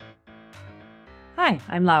Hi,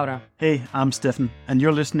 I'm Laura. Hey, I'm Stefan, and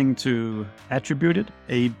you're listening to Attributed,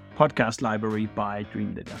 a podcast library by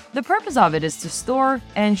Dream Data. The purpose of it is to store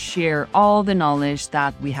and share all the knowledge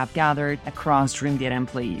that we have gathered across Dream Data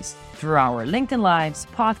employees through our LinkedIn Lives,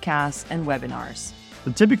 podcasts, and webinars.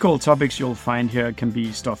 The typical topics you'll find here can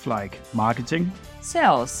be stuff like marketing,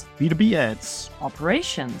 Sales, B2B ads,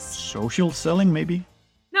 operations, social selling maybe.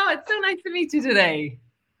 No, it's so nice to meet you today.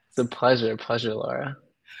 It's a pleasure, Laura.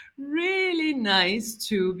 Really nice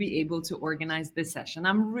to be able to organize this session.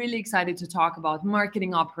 I'm really excited to talk about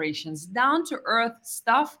marketing operations, down to earth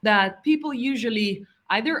stuff that people usually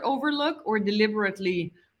either overlook or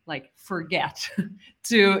deliberately forget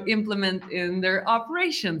to implement in their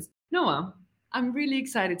operations. Noah, I'm really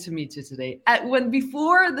excited to meet you today.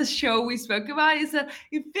 Before the show we spoke about, you said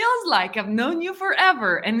it feels like I've known you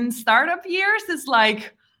forever, and in startup years it's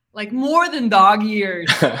like more than dog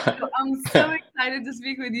years. So I'm so excited to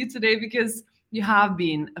speak with you today because you have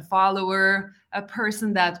been a follower, a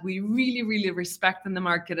person that we really, really respect in the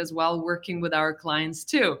market as well, working with our clients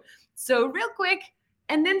too. So real quick,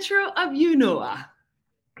 an intro of you, Noah.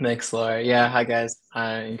 Thanks, Laura. Yeah, hi guys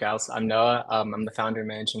and gals. I'm Noah. I'm the founder and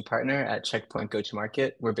managing partner at Checkpoint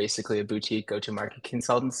Go-to-Market. We're basically a boutique go-to-market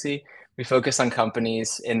consultancy. We focus on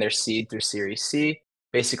companies in their seed through Series C,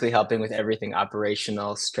 basically helping with everything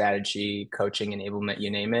operational, strategy, coaching, enablement,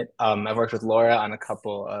 you name it. I've worked with Laura on a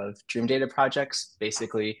couple of Dream Data projects,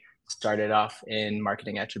 basically started off in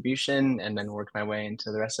marketing attribution and then worked my way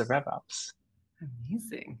into the rest of RevOps.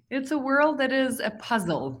 Amazing. It's a world that is a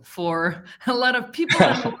puzzle for a lot of people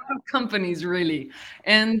and a lot of companies, really.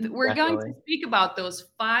 And we're going to speak about those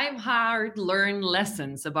 5 hard-learned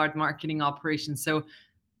lessons about marketing operations. So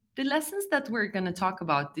the lessons that we're going to talk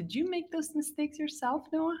about, did you make those mistakes yourself,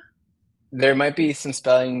 Noah? There might be some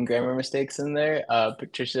spelling and grammar mistakes in there.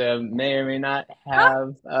 Patricia may or may not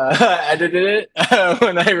have edited it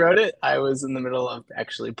when I wrote it. I was in the middle of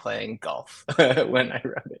actually playing golf when I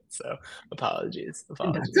wrote it, so apologies.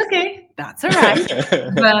 That's okay. That's all right.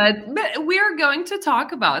 but we are going to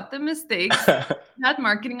talk about the mistakes that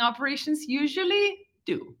marketing operations usually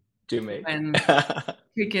do make when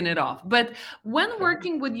kicking it off. But when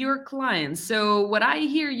working with your clients, so what I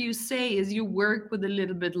hear you say is you work with a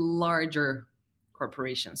little bit larger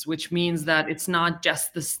corporations, which means that it's not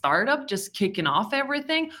just the startup just kicking off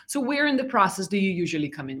everything. So where in the process do you usually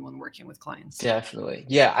come in when working with clients? Definitely.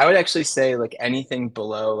 Yeah, I would actually say anything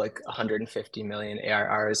below 150 million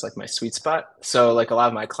ARR is my sweet spot. So a lot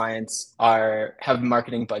of my clients have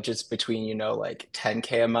marketing budgets between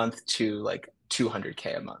 10K a month to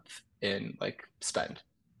 200K a month in spend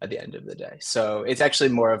at the end of the day. So it's actually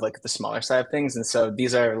more of the smaller side of things. And so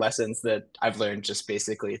these are lessons that I've learned just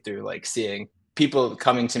basically through seeing people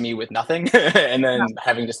coming to me with nothing and then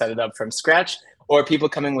having to set it up from scratch, or people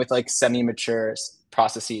coming with semi-mature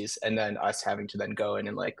processes and then us having to then go in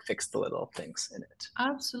and fix the little things in it.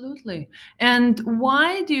 Absolutely. And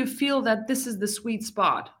why do you feel that this is the sweet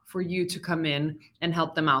spot for you to come in and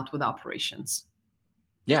help them out with operations?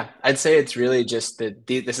 Yeah, I'd say it's really just that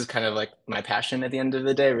this is kind of my passion at the end of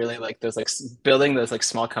the day, really those building those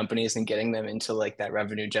small companies and getting them into that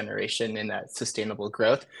revenue generation and that sustainable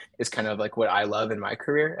growth is kind of what I love in my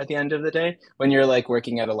career at the end of the day. When you're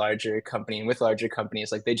working at a larger company and with larger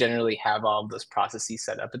companies, they generally have all of those processes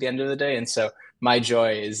set up at the end of the day. And so my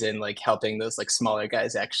joy is in helping those smaller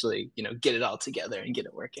guys actually, get it all together and get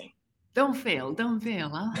it working. Don't fail.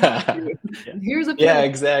 Here's a yeah,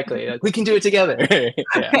 exactly. We can do it together.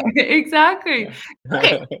 Exactly. Yeah.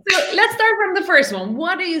 Okay, so let's start from the first one.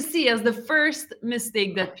 What do you see as the first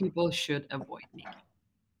mistake that people should avoid making?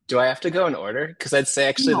 Do I have to go in order? Because I'd say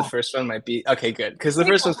actually the first one might be okay. Good, because the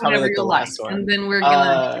first one's probably the last one, and then we're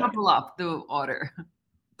gonna shuffle up the order.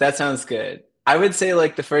 That sounds good. I would say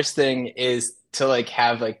the first thing is to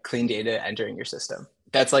have clean data entering your system.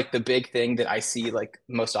 That's the big thing that I see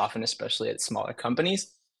most often, especially at smaller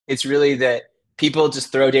companies. It's really that people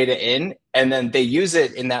just throw data in and then they use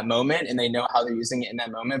it in that moment and they know how they're using it in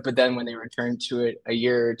that moment. But then when they return to it a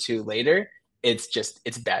year or two later, it's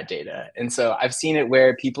bad data. And so I've seen it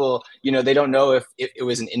where people, they don't know if it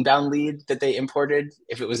was an inbound lead that they imported,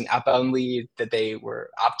 if it was an outbound lead that they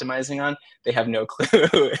were optimizing on. They have no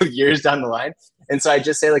clue years down the line. And so I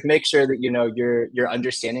just say make sure that you're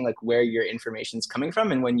understanding where your information is coming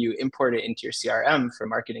from, and when you import it into your CRM for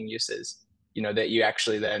marketing uses, that you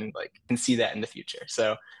actually then can see that in the future.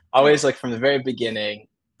 So always from the very beginning,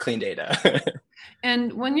 clean data.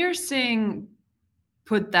 And when you're saying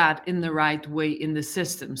put that in the right way in the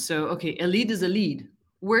system, so okay, a lead is a lead.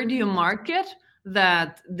 Where do you mark it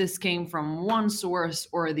that this came from one source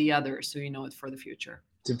or the other, so you know it for the future?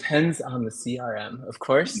 Depends on the CRM, of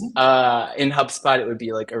course. In HubSpot, it would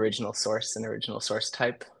be like original source and original source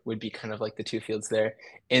type would be kind of like the two fields there.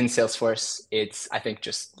 In Salesforce, it's, I think,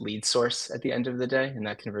 just lead source at the end of the day, and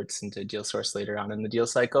that converts into deal source later on in the deal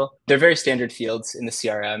cycle. They're very standard fields in the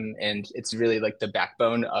CRM, and it's really like the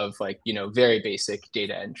backbone of like, very basic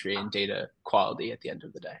data entry and data quality at the end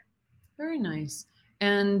of the day. Very nice.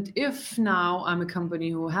 And if now I'm a company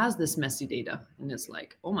who has this messy data and it's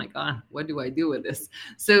like, oh my God, what do I do with this?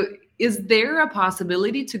 So is there a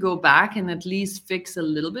possibility to go back and at least fix a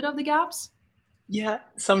little bit of the gaps? Yeah,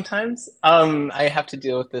 sometimes. I have to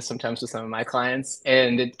deal with this sometimes with some of my clients,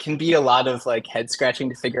 and it can be a lot of like head scratching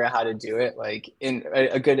to figure out how to do it. Like in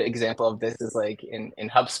a good example of this is like in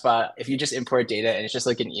HubSpot, if you just import data and it's just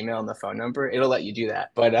like an email and the phone number, it'll let you do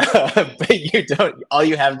that. But but you don't. All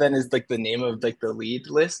you have then is like the name of like the lead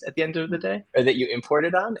list at the end of the day, or that you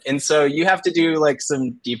imported on, and so you have to do like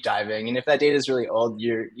some deep diving. And if that data is really old,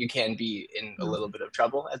 you can be in a little bit of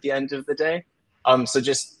trouble at the end of the day. So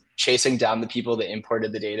just chasing down the people that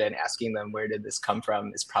imported the data and asking them where did this come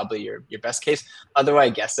from is probably your best case.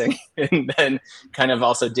 Otherwise guessing and then kind of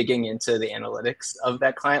also digging into the analytics of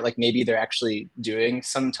that client. Like maybe they're actually doing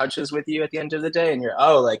some touches with you at the end of the day and you're,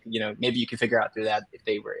 maybe you can figure out through that if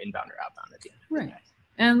they were inbound or outbound at the end of the day.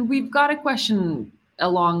 And we've got a question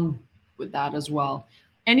along with that as well.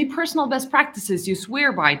 Any personal best practices you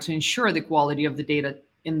swear by to ensure the quality of the data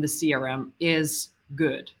in the CRM is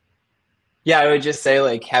good? Yeah, I would just say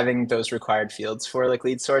like having those required fields for like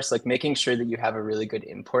lead source, like making sure that you have a really good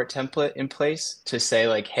import template in place to say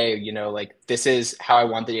like, hey, like this is how I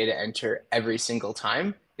want the data to enter every single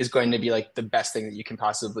time is going to be like the best thing that you can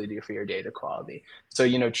possibly do for your data quality. So,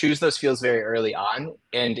 choose those fields very early on.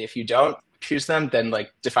 And if you don't choose them, then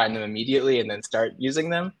like define them immediately and then start using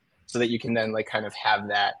them so that you can then like kind of have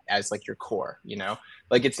that as like your core,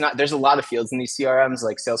 Like it's not, there's a lot of fields in these CRMs,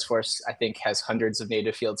 like Salesforce, I think has hundreds of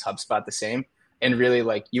native fields, HubSpot the same. And really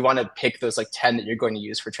like you want to pick those like 10 that you're going to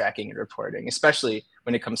use for tracking and reporting, especially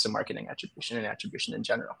when it comes to marketing attribution and attribution in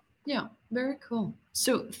general. Yeah, very cool.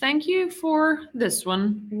 So thank you for this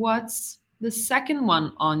one. What's the second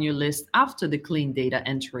one on your list after the clean data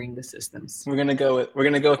entering the systems? We're gonna go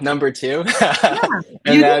with number 2, Yeah,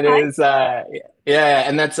 and that is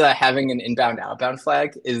and that's having an inbound outbound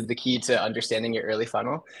flag is the key to understanding your early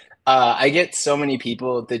funnel. I get so many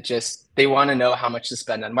people that they want to know how much to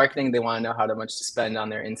spend on marketing, they want to know how much to spend on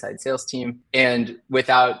their inside sales team, and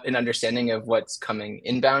without an understanding of what's coming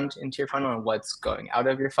inbound into your funnel and what's going out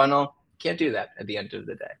of your funnel, can't do that at the end of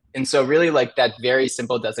the day. And so really like that very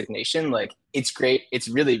simple designation, like it's great. It's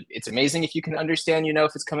amazing if you can understand,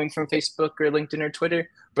 if it's coming from Facebook or LinkedIn or Twitter,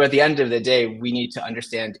 but at the end of the day, we need to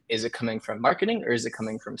understand, is it coming from marketing or is it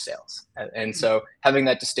coming from sales? And so having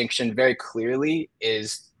that distinction very clearly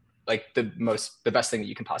is like the best thing that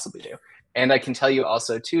you can possibly do. And I can tell you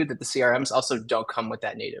also too, that the CRMs also don't come with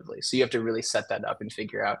that natively. So you have to really set that up and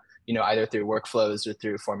figure out, either through workflows or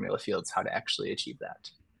through formula fields, how to actually achieve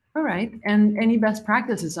that. All right. And any best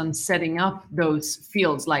practices on setting up those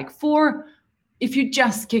fields, like for if you're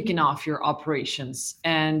just kicking off your operations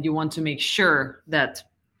and you want to make sure that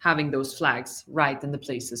having those flags right in the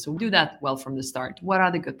places. So do that well from the start. What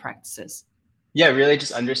are the good practices? Yeah, really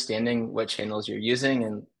just understanding what channels you're using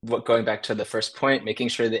and going back to the first point, making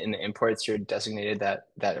sure that in the imports you're designated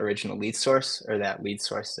that original lead source or that lead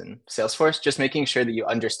source in Salesforce, just making sure that you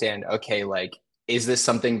understand, okay, like, is this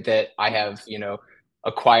something that I have,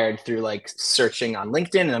 acquired through like searching on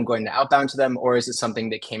LinkedIn and I'm going to outbound to them, or is it something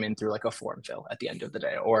that came in through like a form fill at the end of the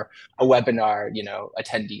day or a webinar,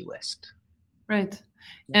 attendee list? Right.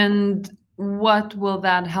 And what will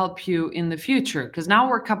that help you in the future? Because now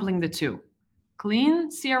we're coupling the two. Clean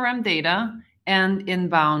CRM data and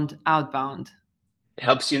inbound, outbound. It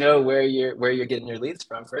helps you know where you're getting your leads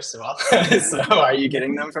from, first of all. So are you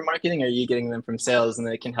getting them from marketing or are you getting them from sales? And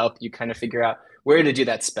then it can help you kind of figure out where to do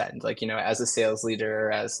that spend. Like, as a sales leader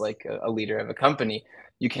or as like a leader of a company,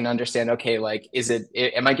 you can understand, okay, like,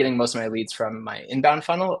 am I getting most of my leads from my inbound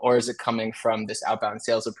funnel or is it coming from this outbound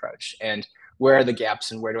sales approach? And where are the gaps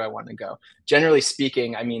and where do I want to go? Generally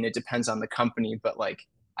speaking, I mean, it depends on the company, but like,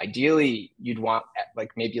 ideally you'd want like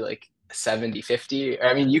maybe like 70-50.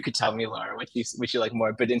 I mean, you could tell me, Laura, which you like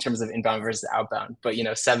more, but in terms of inbound versus outbound, but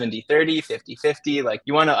 70-30, 50-50, like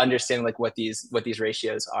you want to understand like what these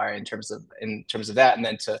ratios are in terms of that, and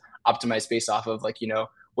then to optimize based off of like,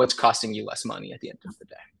 what's costing you less money at the end of the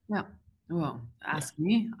day. Yeah. Well, ask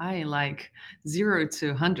me. I like 0 to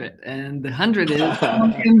 100, and the 100 is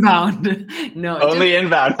inbound. No, only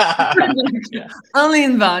inbound. Only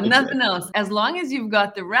inbound, nothing else. As long as you've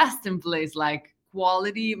got the rest in place, like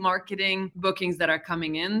quality marketing bookings that are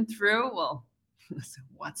coming in through, well,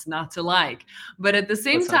 What's not to like? But at the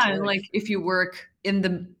same What's not to time, like? like if you work in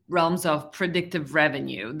the realms of predictive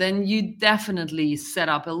revenue, then you definitely set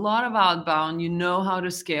up a lot of outbound, you know how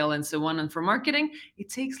to scale and so on. And for marketing, it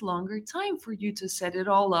takes longer time for you to set it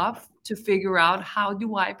all up to figure out how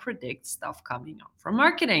do I predict stuff coming up from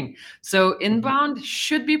marketing. So inbound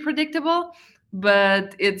should be predictable,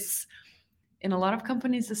 but it's in a lot of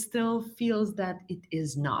companies it still feels that it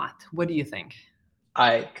is not. What do you think?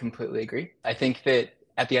 I completely agree. I think that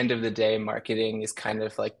at the end of the day, marketing is kind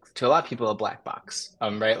of like, to a lot of people, a black box,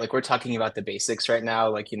 right? Like we're talking about the basics right now,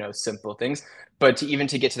 like, simple things. But to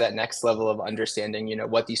get to that next level of understanding,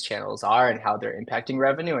 what these channels are and how they're impacting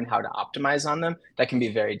revenue and how to optimize on them, that can be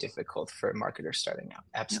very difficult for marketers starting out.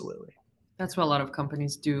 Yep. Absolutely. That's what a lot of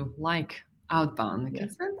companies do like outbound Yeah.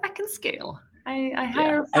 because I can scale. I Yeah.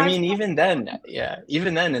 hire I five mean, staff.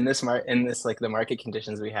 even then in this like the market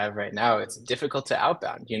conditions we have right now, it's difficult to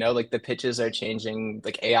outbound, like the pitches are changing,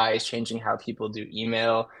 like AI is changing how people do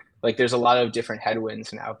email. Like there's a lot of different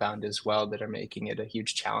headwinds in outbound as well that are making it a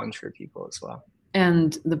huge challenge for people as well.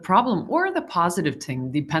 And the problem or the positive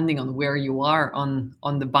thing, depending on where you are on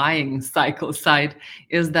the buying cycle side,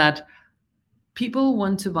 is that people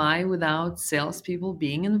want to buy without salespeople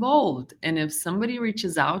being involved. And if somebody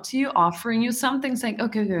reaches out to you, offering you something, saying,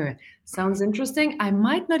 okay, okay, sounds interesting, I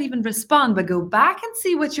might not even respond, but go back and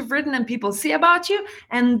see what you've written and people see about you,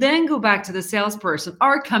 and then go back to the salesperson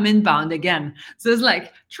or come inbound again. So it's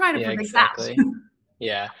like, try to Yeah, predict that. exactly.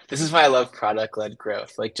 Yeah, this is why I love product-led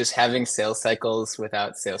growth. Like just having sales cycles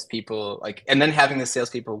without salespeople, like, and then having the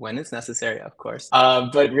salespeople when it's necessary, of course.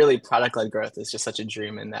 But really, product-led growth is just such a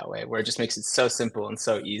dream in that way, where it just makes it so simple and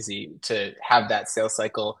so easy to have that sales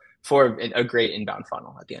cycle for a great inbound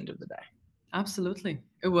funnel at the end of the day. Absolutely.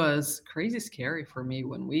 It was crazy scary for me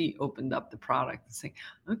when we opened up the product and saying,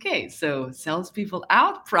 okay, so salespeople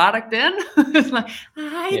out, product in. It's like,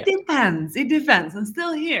 it Yeah, depends. It depends. I'm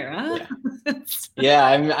still here. Huh?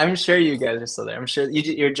 yeah. Yeah, I'm sure you guys are still there. I'm sure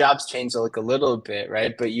your jobs change like a little bit,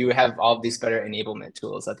 right? But you have all these better enablement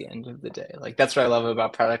tools at the end of the day. Like that's what I love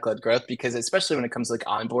about product-led growth, because especially when it comes to like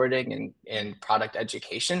onboarding and product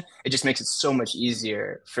education, it just makes it so much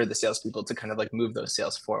easier for the salespeople to kind of like move those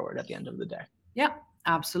sales forward at the end of the day. Yeah,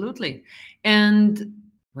 absolutely. And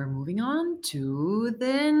we're moving on to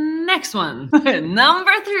the next one.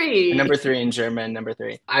 Number And three. number three in German, number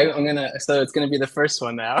three. So it's gonna be the first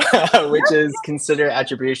one now, which is consider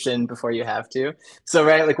attribution before you have to. So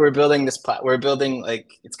right, like we're building we're building like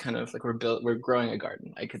it's kind of like we're growing a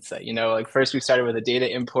garden, I could say. Like first we started with a data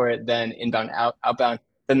import, then inbound, outbound.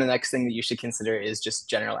 Then the next thing that you should consider is just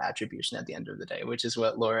general attribution at the end of the day, which is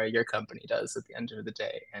what Laura, your company, does at the end of the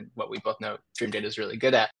day, and what we both know Dream Data is really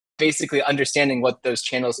good at. Basically understanding what those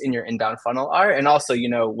channels in your inbound funnel are, and also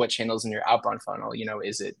what channels in your outbound funnel.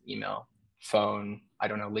 Is it email, phone, I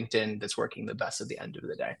don't know, LinkedIn that's working the best at the end of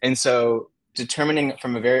the day. And so determining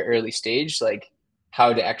from a very early stage like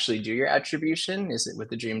how to actually do your attribution, is it with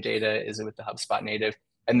the Dream Data, is it with the HubSpot native,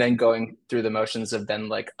 and then going through the motions of then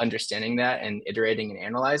like understanding that and iterating and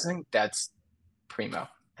analyzing, that's primo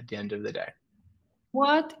at the end of the day.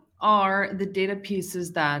 What are the data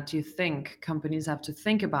pieces that you think companies have to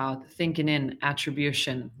think about thinking in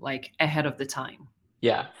attribution like ahead of the time?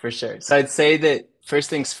 Yeah, for sure. So I'd say that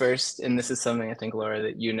first things first, and this is something I think, Laura,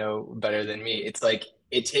 that you know better than me. It's like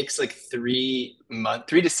it takes like 3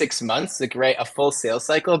 to 6 months, like right, a full sales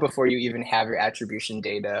cycle before you even have your attribution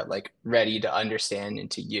data like ready to understand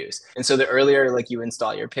and to use. And so the earlier like you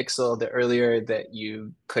install your pixel, the earlier that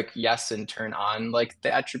you click yes and turn on like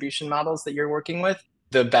the attribution models that you're working with,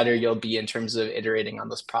 the better you'll be in terms of iterating on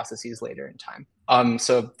those processes later in time.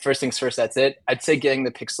 So first things first, that's it. I'd say getting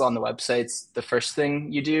the pixel on the website's the first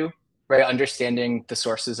thing you do, right? Understanding the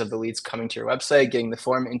sources of the leads coming to your website, getting the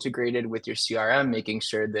form integrated with your CRM, making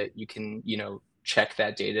sure that you can, check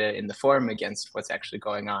that data in the form against what's actually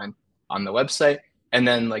going on the website. And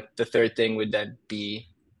then like the third thing would then be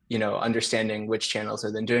understanding which channels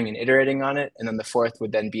are then doing and iterating on it. And then the fourth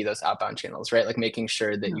would then be those outbound channels, right? Like making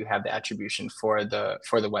sure that you have the attribution for the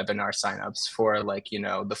webinar signups, for like,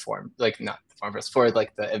 the form, like not the form, for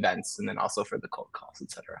like the events, and then also for the cold calls,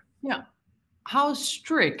 etc. Yeah. How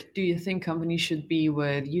strict do you think companies should be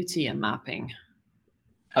with UTM mapping?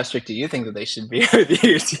 How strict do you think that they should be with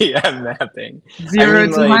UTM mapping? I Zero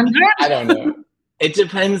mean, to like, 100? I don't know. It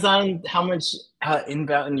depends on how much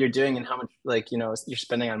inbound you're doing and how much like you're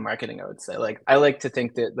spending on marketing. I would say, like, I like to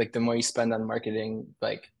think that like the more you spend on marketing,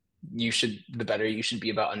 like the better you should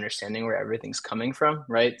be about understanding where everything's coming from,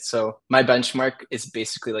 right? So my benchmark is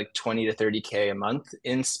basically like 20 to 30K a month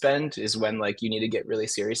in spend is when like you need to get really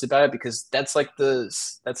serious about it, because that's like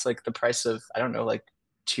the price of, I don't know, like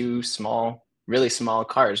 2 small really small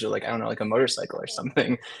cars or like, I don't know, like a motorcycle or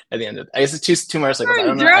something at the end of, I guess it's two motorcycles. I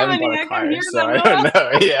We're in don't know. I haven't bought Germany. a I can car, hear so them. I don't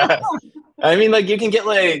know. Yeah. I mean, like you can get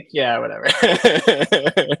like, yeah, whatever.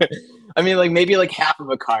 I mean, like maybe like half of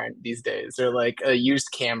a car these days, or like a used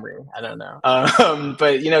Camry. I don't know.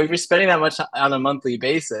 But if you're spending that much on a monthly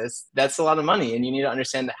basis, that's a lot of money, and you need to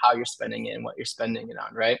understand how you're spending it and what you're spending it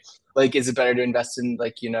on, right? Like, is it better to invest in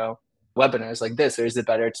like webinars like this, or is it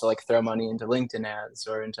better to like throw money into LinkedIn ads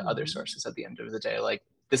or into other sources at the end of the day? Like,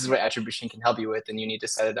 this is what attribution can help you with, and you need to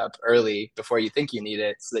set it up early before you think you need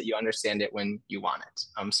it so that you understand it when you want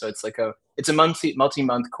it. So it's a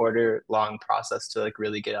multi-month, quarter-long process to like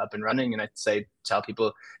really get up and running. And I'd say tell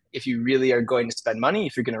people, if you really are going to spend money,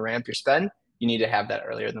 if you're going to ramp your spend, you need to have that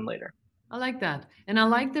earlier than later. I like that. And I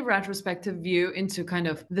like the retrospective view into kind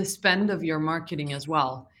of the spend of your marketing as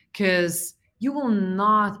well, because you will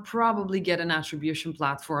not probably get an attribution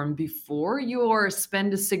platform before your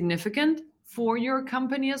spend is significant for your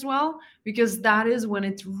company as well, because that is when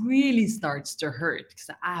it really starts to hurt. Because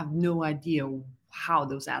I have no idea how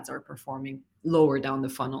those ads are performing lower down the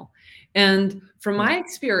funnel. And from my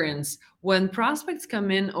experience, when prospects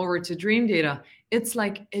come in over to Dream Data, it's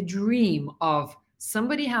like a dream of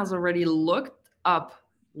somebody has already looked up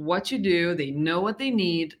what you do, they know what they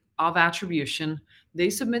need of attribution, they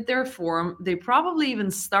submit their form, they probably even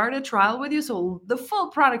start a trial with you, so the full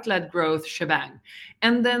product led growth shebang.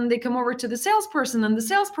 And then they come over to the salesperson, and the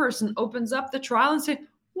salesperson opens up the trial and say,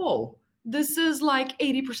 whoa, this is like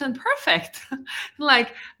 80% perfect.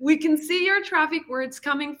 Like, we can see your traffic, where it's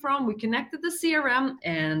coming from. We connected the CRM,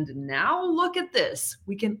 and now look at this.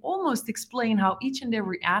 We can almost explain how each and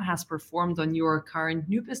every ad has performed on your current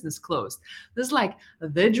new business closed. This is like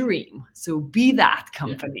the dream. So be that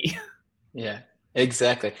company. Yeah,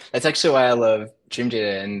 exactly. That's actually why I love Dream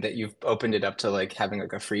Data, and that you've opened it up to like having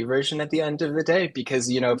like a free version at the end of the day, because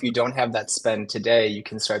if you don't have that spend today, you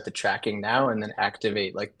can start the tracking now and then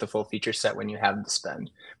activate like the full feature set when you have the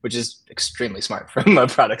spend, which is extremely smart from a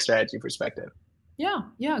product strategy perspective. Yeah,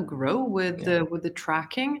 grow with the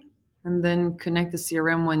tracking, and then connect the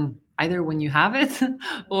CRM when you have it,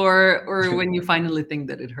 or when you finally think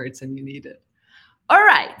that it hurts and you need it. All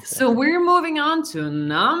right, so we're moving on to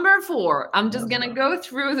number 4. I'm just going to go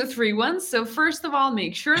through the 3 ones. So first of all,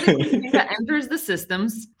 make sure that data enters the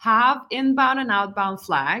systems, have inbound and outbound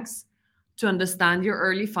flags to understand your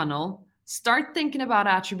early funnel, start thinking about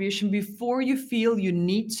attribution before you feel you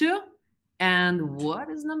need to. And what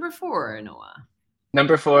is number 4, Noah?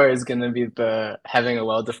 Number 4 is going to be having a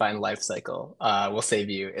well-defined life cycle will save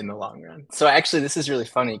you in the long run. So actually, this is really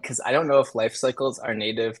funny because I don't know if life cycles are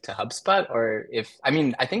native to HubSpot, or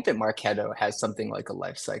I think that Marketo has something like a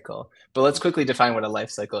life cycle, but let's quickly define what a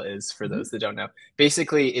life cycle is for those that don't know.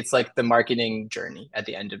 Basically, it's like the marketing journey at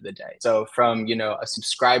the end of the day. So from, a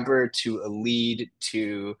subscriber to a lead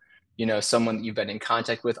to someone that you've been in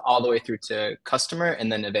contact with, all the way through to customer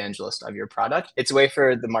and then evangelist of your product. It's a way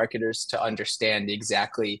for the marketers to understand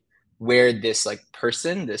exactly where this like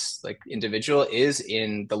person, this like individual is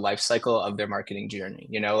in the life cycle of their marketing journey.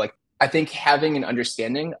 Like, I think having an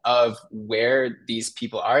understanding of where these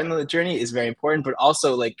people are in the journey is very important, but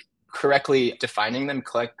also like correctly defining them,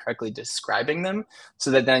 correctly describing them, so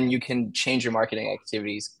that then you can change your marketing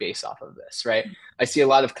activities based off of this, right? I see a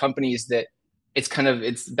lot of companies that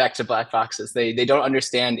it's back to black boxes. They don't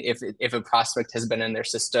understand if a prospect has been in their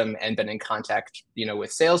system and been in contact, with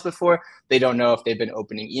sales before. They don't know if they've been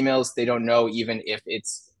opening emails. They don't know even if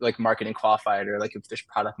it's like marketing qualified, or like if there's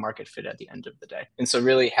product market fit at the end of the day. And so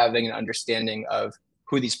really having an understanding of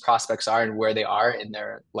who these prospects are and where they are in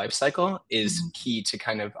their life cycle is key to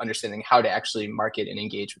kind of understanding how to actually market and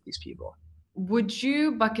engage with these people. Would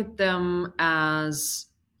you bucket them as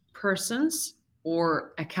persons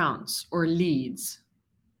or accounts or leads?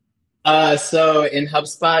 So in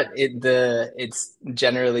HubSpot, it's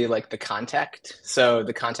generally like the contact. So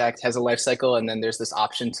the contact has a life cycle, and then there's this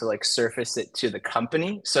option to like surface it to the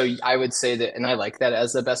company. So I would say that, and I like that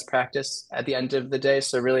as a best practice at the end of the day.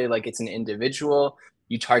 So really, like, it's an individual.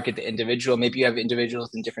 You target the individual. Maybe you have individuals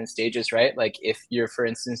in different stages, right? Like if you're, for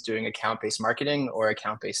instance, doing account-based marketing or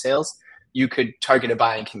account-based sales, you could target a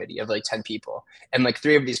buying committee of like 10 people. And like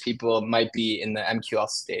 3 of these people might be in the MQL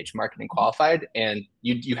stage, marketing qualified, and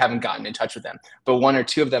you haven't gotten in touch with them. But 1 or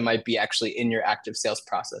 2 of them might be actually in your active sales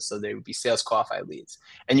process. So they would be sales qualified leads.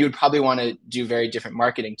 And you would probably want to do very different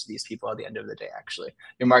marketing to these people at the end of the day, actually.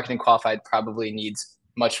 Your marketing qualified probably needs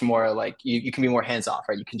much more like, you can be more hands off,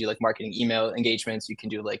 right? You can do like marketing email engagements. You can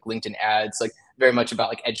do like LinkedIn ads, like very much about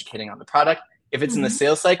like educating on the product. If it's in the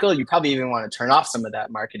sales cycle, you probably even want to turn off some of that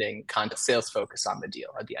marketing content, sales focus on the deal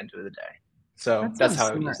at the end of the day. So that's how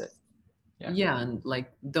I would use it. Yeah, and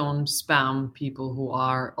like don't spam people who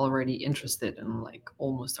are already interested and like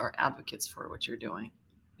almost are advocates for what you're doing.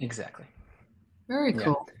 Exactly. Very Yeah.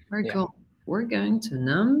 cool. Very Yeah. cool. We're going to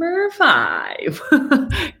number 5. Which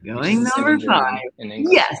is Going the number syringe 5. in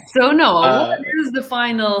English. Yes. So Noah, what Uh, is the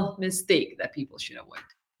final mistake that people should avoid?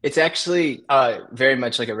 It's actually very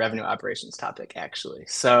much like a revenue operations topic, actually.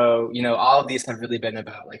 So, all of these have really been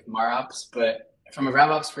about like MarOps, but from a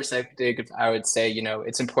RevOps perspective, I would say,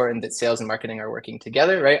 it's important that sales and marketing are working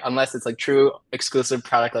together, right? Unless it's like true exclusive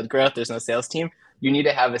product-led growth, there's no sales team. You need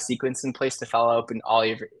to have a sequence in place to follow up in all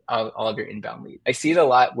of your inbound leads. I see it a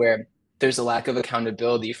lot where there's a lack of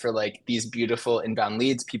accountability for like these beautiful inbound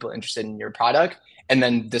leads, people interested in your product, and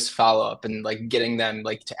then this follow up and like getting them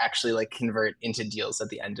like to actually like convert into deals at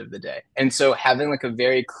the end of the day. And so having like a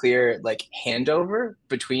very clear like handover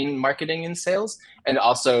between marketing and sales, and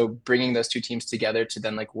also bringing those two teams together to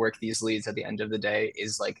then like work these leads at the end of the day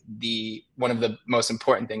is like the one of the most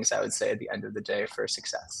important things I would say at the end of the day for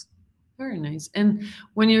success. Very nice. And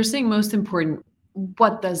when you're saying most important,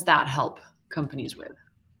 what does that help companies with?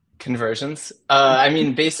 Conversions. I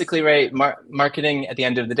mean, basically, right? Marketing at the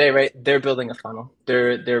end of the day, right? They're building a funnel.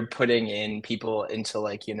 They're putting in people into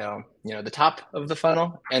like the top of the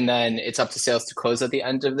funnel, and then it's up to sales to close at the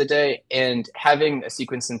end of the day. And having a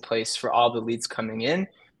sequence in place for all the leads coming in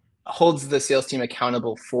holds the sales team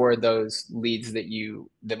accountable for those leads that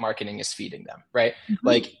marketing is feeding them, right? Mhm.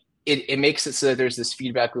 Like it makes it so that there's this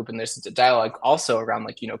feedback loop and there's a dialogue also around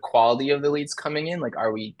like quality of the leads coming in, like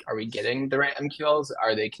are we getting the right MQLs,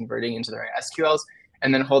 are they converting into the right SQLs,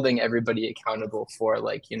 and then holding everybody accountable for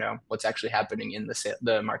like what's actually happening in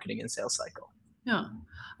the marketing and sales cycle. Yeah.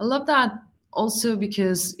 I love that also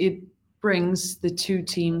because it brings the two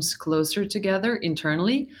teams closer together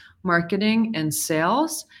internally, marketing and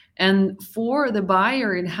sales. And for the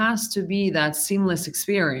buyer, it has to be that seamless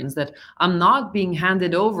experience that I'm not being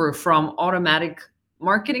handed over from automatic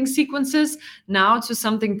marketing sequences now to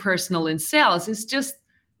something personal in sales. It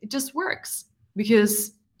just works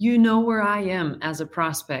because you know where I am as a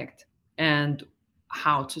prospect and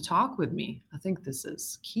how to talk with me. I think this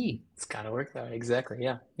is key. It's got to work that way. Exactly.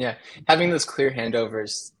 Yeah. Yeah. Having those clear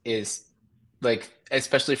handovers is like,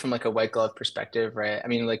 especially from like a white glove perspective, right? I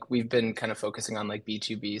mean, like we've been kind of focusing on like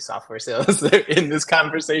B2B software sales in this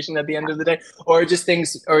conversation at the end of the day, or just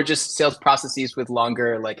things, or just sales processes with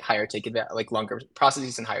longer, like higher ticket, like longer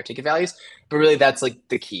processes and higher ticket values. But really that's like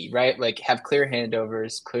the key, right? Like have clear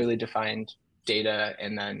handovers, clearly defined data,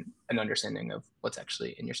 and then an understanding of what's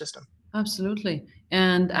actually in your system. Absolutely.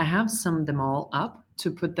 And I have summed them all up to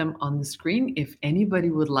put them on the screen if anybody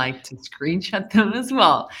would like to screenshot them as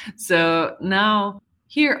well. So now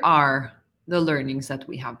here are the learnings that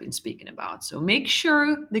we have been speaking about. So make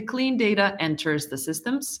sure the clean data enters the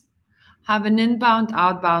systems, have an inbound,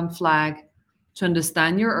 outbound flag to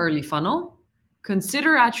understand your early funnel,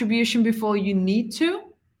 consider attribution before you need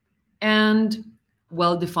to, and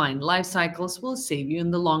well defined life cycles will save you in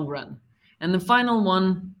the long run. And the final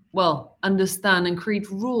one, well, understand and create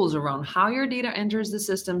rules around how your data enters the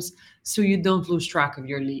systems so you don't lose track of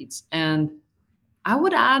your leads. And I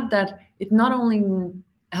would add that it not only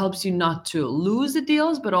helps you not to lose the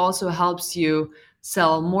deals, but also helps you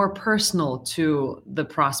sell more personal to the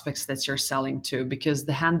prospects that you're selling to because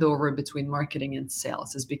the handover between marketing and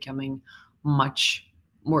sales is becoming much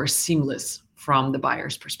more seamless from the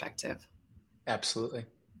buyer's perspective. Absolutely.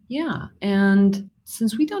 Yeah. And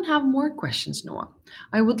since we don't have more questions, Noah,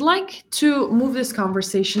 I would like to move this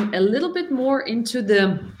conversation a little bit more into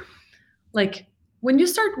the like when you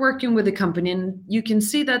start working with a company and you can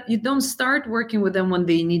see that you don't start working with them when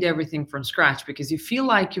they need everything from scratch because you feel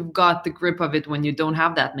like you've got the grip of it when you don't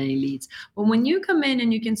have that many leads. But when you come in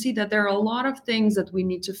and you can see that there are a lot of things that we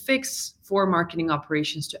need to fix for marketing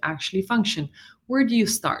operations to actually function, where do you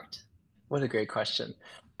start? What a great question.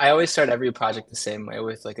 I always start every project the same way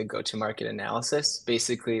with like a go-to-market analysis.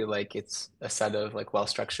 Basically, like it's a set of like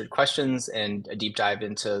well-structured questions and a deep dive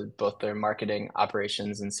into both their marketing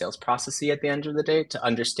operations and sales processes at the end of the day to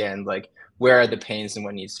understand like where are the pains and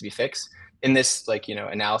what needs to be fixed. In this like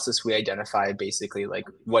analysis, we identify basically like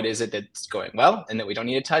what is it that's going well and that we don't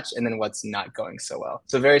need to touch, and then what's not going so well.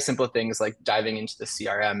 So very simple things like diving into the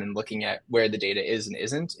CRM and looking at where the data is and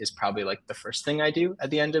isn't is probably like the first thing I do at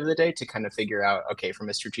the end of the day to kind of figure out, okay, from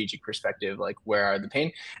a strategic perspective, like where are the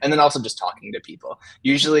pain, and then also just talking to people.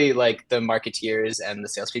 Usually like the marketeers and the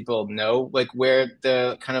salespeople know like where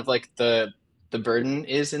the kind of like the burden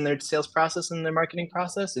is in their sales process and their marketing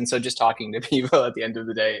process. And so just talking to people at the end of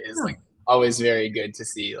the day is like always very good to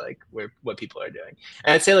see like what people are doing.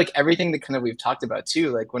 And I'd say like everything that kind of we've talked about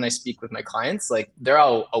too, like when I speak with my clients, like they're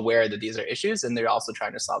all aware that these are issues and they're also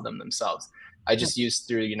trying to solve them themselves. I just use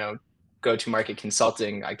through, go-to-market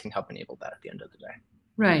consulting, I can help enable that at the end of the day.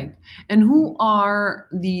 Right. And who are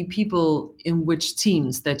the people in which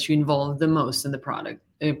teams that you involve the most in the project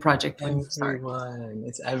when you start? Everyone.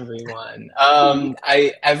 It's everyone.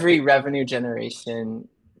 Every revenue generation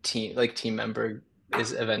team member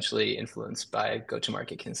is eventually influenced by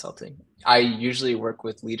go-to-market consulting. I usually work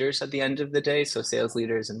with leaders at the end of the day, so sales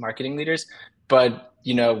leaders and marketing leaders. But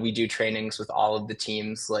we do trainings with all of the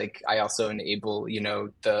teams. Like I also enable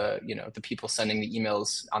the people sending the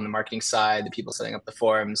emails on the marketing side, the people setting up the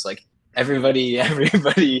forums. Like everybody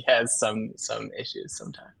has some issues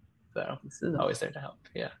sometimes. So always there to help.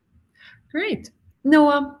 Yeah. Great.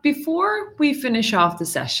 Noah, before we finish off the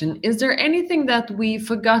session, is there anything that we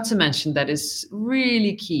forgot to mention that is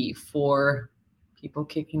really key for people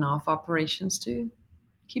kicking off operations to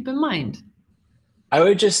keep in mind? I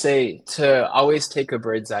would just say to always take a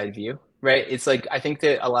bird's eye view, right? It's like, I think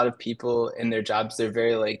that a lot of people in their jobs, they're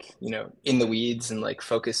very like, in the weeds and like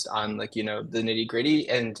focused on like, the nitty gritty.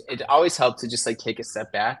 And it always helps to just like take a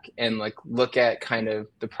step back and like look at kind of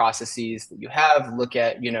the processes that you have, look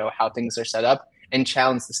at, how things are set up and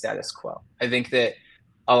challenge the status quo. I think that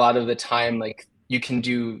a lot of the time, like you can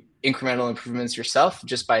do incremental improvements yourself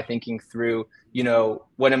just by thinking through,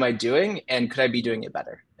 what am I doing and could I be doing it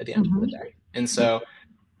better at the end of the day? And so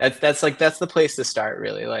that's the place to start,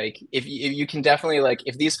 really. Like if you can definitely like,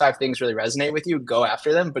 if these 5 things really resonate with you, go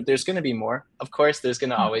after them, but there's going to be more. Of course, there's going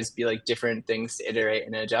to always be like different things to iterate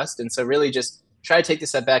and adjust. And so really just try to take the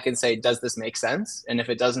step back and say, does this make sense? And if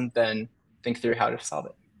it doesn't, then think through how to solve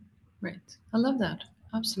it. Right. I love that.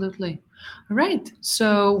 Absolutely. All right.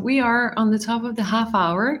 So we are on the top of the half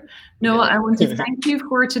hour. Noah, I want to thank you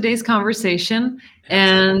for today's conversation.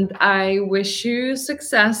 And I wish you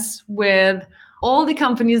success with all the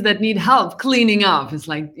companies that need help cleaning up. It's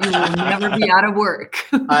like you will never be out of work.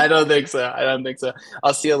 I don't think so.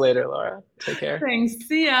 I'll see you later, Laura. Take care. Thanks.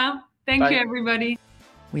 See ya. Thank you, everybody.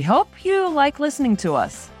 We hope you like listening to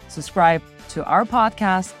us. Subscribe to our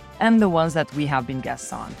podcast and the ones that we have been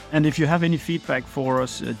guests on. And if you have any feedback for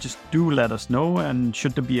us, just do let us know. And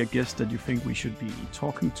should there be a guest that you think we should be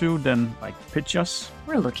talking to, then pitch us.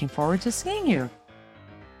 We're looking forward to seeing you.